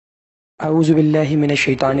اعوذ باللہ من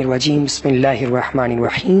الشیطان الرجیم بسم اللہ الرحمن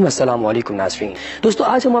الرحیم السلام علیکم ناظرین۔ دوستو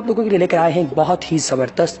آج ہم آپ لوگوں کے لیے لے کر آئے ہیں بہت ہی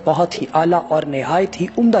زبردست، بہت ہی اعلیٰ اور نہایت ہی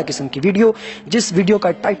عمدہ قسم کی ویڈیو، جس ویڈیو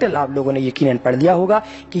کا ٹائٹل آپ لوگوں نے یقیناً پڑھ لیا ہوگا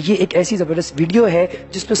کہ یہ ایک ایسی زبردست ویڈیو ہے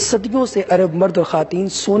جس میں صدیوں سے عرب مرد اور خواتین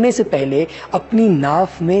سونے سے پہلے اپنی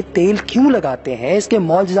ناف میں تیل کیوں لگاتے ہیں، اس کے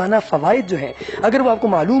موجزانہ فوائد جو ہیں اگر وہ آپ کو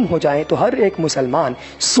معلوم ہو جائیں تو ہر ایک مسلمان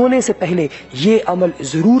سونے سے پہلے یہ عمل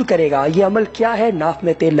ضرور کرے گا۔ یہ عمل کیا ہے، ناف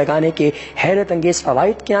میں تیل لگانے کے حیرت انگیز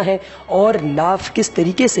فوائد کیا ہیں اور ناف کس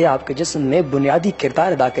طریقے سے آپ کے جسم میں بنیادی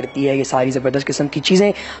کردار ادا کرتی ہے، یہ ساری زبردست قسم کی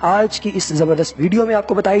چیزیں آج کی اس زبردست ویڈیو میں آپ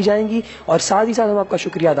کو بتائی جائیں گی۔ اور ساتھ ہی ساتھ ہم آپ کا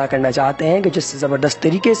شکریہ ادا کرنا چاہتے ہیں کہ جس زبردست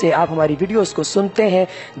طریقے سے آپ ہماری ویڈیوز کو سنتے ہیں،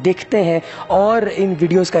 دیکھتے ہیں اور ان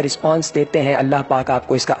ویڈیوز کا رسپانس دیتے ہیں، اللہ پاک آپ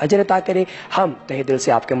کو اس کا اجر عطا کرے۔ ہم تہہ دل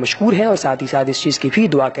سے آپ کے مشکور ہیں اور ساتھ ہی ساتھ اس چیز کی بھی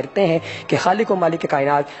دعا کرتے ہیں کہ خالق و مالک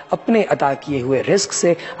کائنات اپنے عطا کیے ہوئے رزق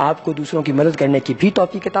سے آپ کو دوسروں کی مدد کرنے کی بھی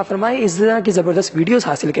توفیق عطا فرمائے۔ اس طرح کی زبردست ویڈیوز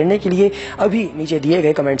حاصل کرنے کے لیے ابھی نیچے دیے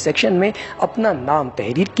گئے کمنٹ سیکشن میں اپنا نام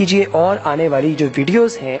تحریر کیجئے اور آنے والی جو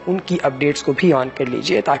ویڈیوز ہیں ان کی اپڈیٹس کو بھی آن کر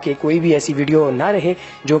لیجئے تاکہ کوئی بھی ایسی ویڈیو نہ رہے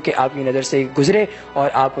جو کہ آپ کی نظر سے گزرے اور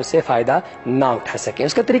آپ اس سے فائدہ نہ اٹھا سکیں۔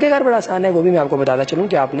 اس کا طریقہ کار بڑا آسان ہے، وہ بھی میں آپ کو بتاتا چلوں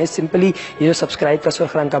کہ آپ نے سمپلی یہ جو سبسکرائب کا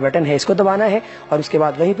سرخ رنگ کا بٹن ہے اس کو دبانا ہے اور اس کے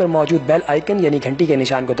بعد وہیں پر موجود بیل آئیکن یعنی گھنٹی کے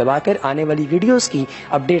نشان کو دبا کر آنے والی ویڈیوز کی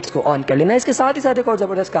اپڈیٹس کو آن کر لینا ہے۔ اس کے ساتھ ہی ساتھ ایک اور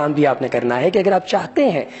زبردست کام بھی آپ نے کرنا ہے کہ اگر آپ چاہتے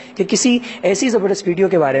ہیں کہ کسی ایسی زبردست ویڈیو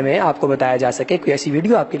کے بارے میں آپ کو بتایا جا سکے، کوئی ایسی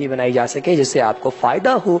ویڈیو آپ کے لیے بنائی جا سکے جس سے آپ کو فائدہ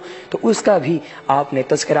ہو، تو اس کا بھی آپ نے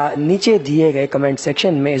تذکرہ نیچے دیے گئے کمنٹ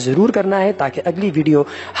سیکشن میں ضرور کرنا ہے تاکہ اگلی ویڈیو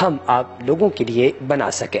ہم آپ لوگوں کے لیے بنا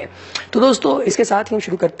سکیں۔ تو دوستو اس کے ساتھ ہی ہم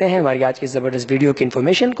شروع کرتے ہیں ہماری آج کی زبردست ویڈیو کی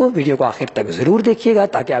انفارمیشن کو۔ ویڈیو کو آخر تک ضرور دیکھیے گا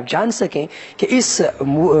تاکہ آپ جان سکیں کہ اس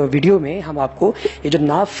ویڈیو میں ہم آپ کو یہ جو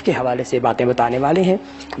ناف کے حوالے سے باتیں بتانے والے ہیں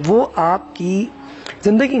وہ آپ کی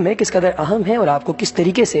زندگی میں کس قدر اہم ہیں اور آپ کو کس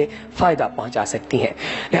طریقے سے فائدہ پہنچا سکتی ہیں۔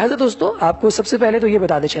 لہذا دوستو آپ کو سب سے پہلے تو یہ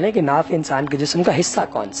بتاتے چلیں کہ ناف انسان کے جسم کا حصہ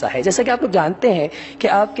کون سا ہے۔ جیسا کہ آپ لوگ جانتے ہیں کہ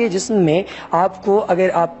آپ کے جسم میں آپ کو اگر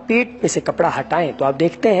آپ پیٹ پہ سے کپڑا ہٹائیں تو آپ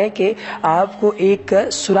دیکھتے ہیں کہ آپ کو ایک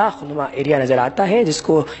سوراخ نما ایریا نظر آتا ہے جس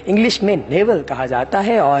کو انگلش میں نیول کہا جاتا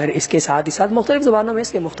ہے اور اس کے ساتھ ہی ساتھ مختلف زبانوں میں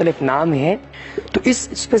اس کے مختلف نام ہیں۔ تو اس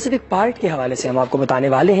اسپیسیفک پارٹ کے حوالے سے ہم آپ کو بتانے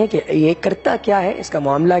والے ہیں کہ یہ کرتا کیا ہے، اس کا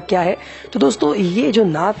معاملہ کیا ہے۔ تو دوستو یہ جو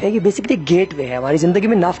ناف ہے یہ بیسکلی گیٹ وے ہے ہماری زندگی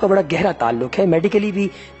میں۔ ناف کا بڑا گہرا تعلق ہے، میڈیکلی بھی،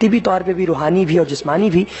 طبی طور پہ بھی، روحانی بھی اور جسمانی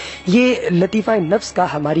بھی۔ یہ لطیفہ نفس کا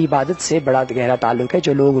ہماری عبادت سے بڑا گہرا تعلق ہے۔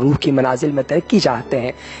 جو لوگ روح کی منازل میں ترقی چاہتے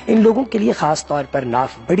ہیں ان لوگوں کے لیے خاص طور پر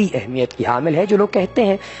ناف بڑی اہمیت کی حامل ہے۔ جو لوگ کہتے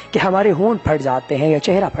ہیں کہ ہمارے ہونٹ پھٹ جاتے ہیں یا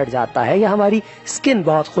چہرہ پھٹ جاتا ہے یا ہماری اسکن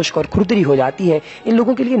بہت خشک اور کھردری ہو جاتی ہے، ان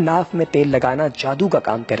لوگوں کے لیے ناف میں تیل لگانا جادو کا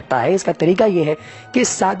کام کرتا ہے۔ اس کا طریقہ یہ ہے کہ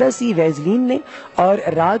سادہ سی ویزلین نے اور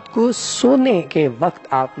رات کو سونے کے وقت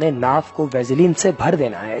آپ نے ناف کو ویزلین سے بھر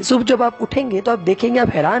دینا ہے۔ صبح جب آپ اٹھیں گے تو آپ دیکھیں گے، آپ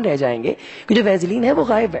حیران رہ جائیں گے کہ جو ویزلین ہے وہ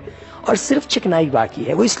غائب ہے اور صرف چکنائی باقی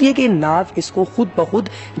ہے۔ وہ اس لیے کہ ناف اس کو خود بخود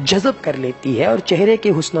جذب کر لیتی ہے اور چہرے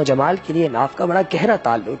کے حسن و جمال کے لیے ناف کا بڑا گہرا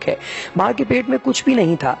تعلق ہے۔ ماں کے پیٹ میں کچھ بھی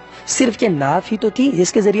نہیں تھا، صرف یہ ناف ہی تو تھی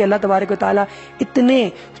جس کے ذریعے اللہ تبارک و تعالیٰ اتنے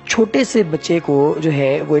چھوٹے سے بچے کو جو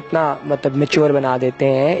ہے وہ اتنا مطلب میچور بنا دیتے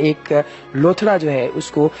ہیں۔ ایک لوتھڑا جو ہے اس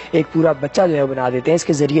کو ایک پورا بچہ جو ہے بنا دیتے ہیں۔ اس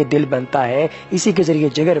کے ذریعے دل بنتا ہے، اسی کے ذریعے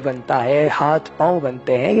جگر بنتا ہے، ہاتھ پاؤں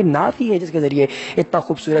بنتے ہیں۔ یہ ناف ہی ہے جس کے ذریعے اتنا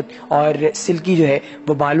خوبصورت اور سلکی جو ہے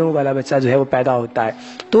وہ بالوں والا بچہ جو ہے وہ پیدا ہوتا ہے۔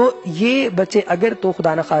 تو یہ بچے اگر تو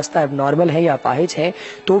خدا نخواستہ اب نارمل ہیں یا اپاہج ہیں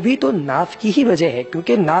تو بھی تو ناف کی ہی وجہ ہے،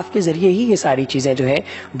 کیونکہ ناف کے ذریعے ہی یہ ساری چیزیں جو ہیں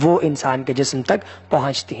وہ انسان کے جسم تک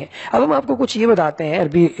پہنچتی ہیں۔ اب ہم آپ کو کچھ یہ بتاتے ہیں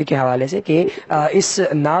عربی کے حوالے سے کہ اس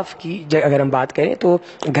ناف کی اگر ہم بات کریں تو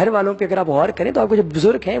گھر والوں پہ اگر آپ غور کریں تو آپ کو جو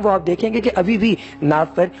بزرگ ہیں وہ آپ دیکھیں گے کہ ابھی بھی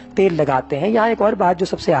ناف پر تیل لگاتے ہیں۔ یہاں ایک اور بات جو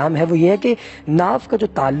سب سے اہم ہے وہ یہ ہے کہ ناف کا جو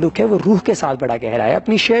تعلق ہے وہ روح کے ساتھ بڑا گہرا ہے۔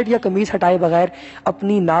 اپنی شرٹ یا قمیض ہٹائے بغیر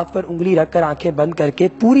اپنی ناف پر انگلی رکھ کر آنکھیں بند کر کے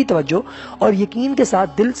پوری توجہ اور یقین کے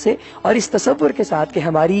ساتھ دل سے اور اس تصور کے ساتھ کہ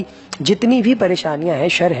ہماری جتنی بھی پریشانیاں ہیں،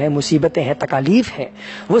 شر ہیں، مصیبتیں ہیں، تکالیف ہیں،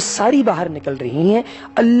 وہ ساری باہر نکل رہی ہیں۔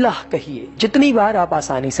 اللہ کہیے جتنی بار آپ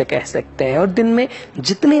آسانی سے کہہ سکتے ہیں اور دن میں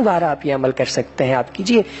جتنی بار آپ یہ عمل کر سکتے ہیں آپ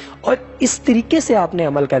کیجئے اور اس طریقے سے آپ نے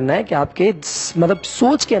عمل کرنا ہے کہ آپ کے مطلب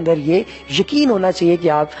سوچ کے اندر یہ یقین ہونا چاہیے کہ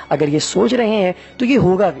آپ اگر یہ سوچ رہے ہیں تو یہ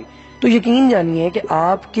ہوگا بھی۔ تو یقین جانیے کہ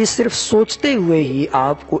آپ کے صرف سوچتے ہوئے ہی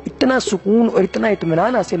آپ کو اتنا سکون اور اتنا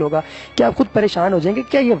اطمینان حاصل ہوگا کہ آپ خود پریشان ہو جائیں گے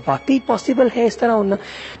کیا یہ واقعی پاسبل ہے اس طرح ہونا۔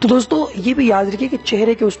 تو دوستو یہ بھی یاد رکھیے کہ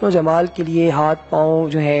چہرے کے حسن و جمال کے لیے، ہاتھ پاؤں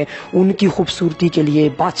جو ہیں ان کی خوبصورتی کے لیے،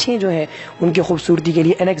 باچھیں جو ہیں ان کی خوبصورتی کے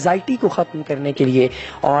لیے، اینگزائٹی کو ختم کرنے کے لیے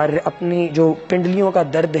اور اپنی جو پنڈلیوں کا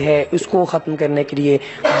درد ہے اس کو ختم کرنے کے لیے،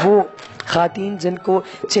 وہ خواتین جن کو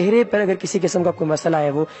چہرے پر اگر کسی قسم کا کوئی مسئلہ ہے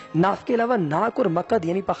وہ ناف کے علاوہ ناک اور مقد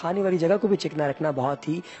یعنی پخانے والی جگہ کو بھی چکنا رکھنا بہت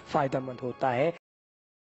ہی فائدہ مند ہوتا ہے.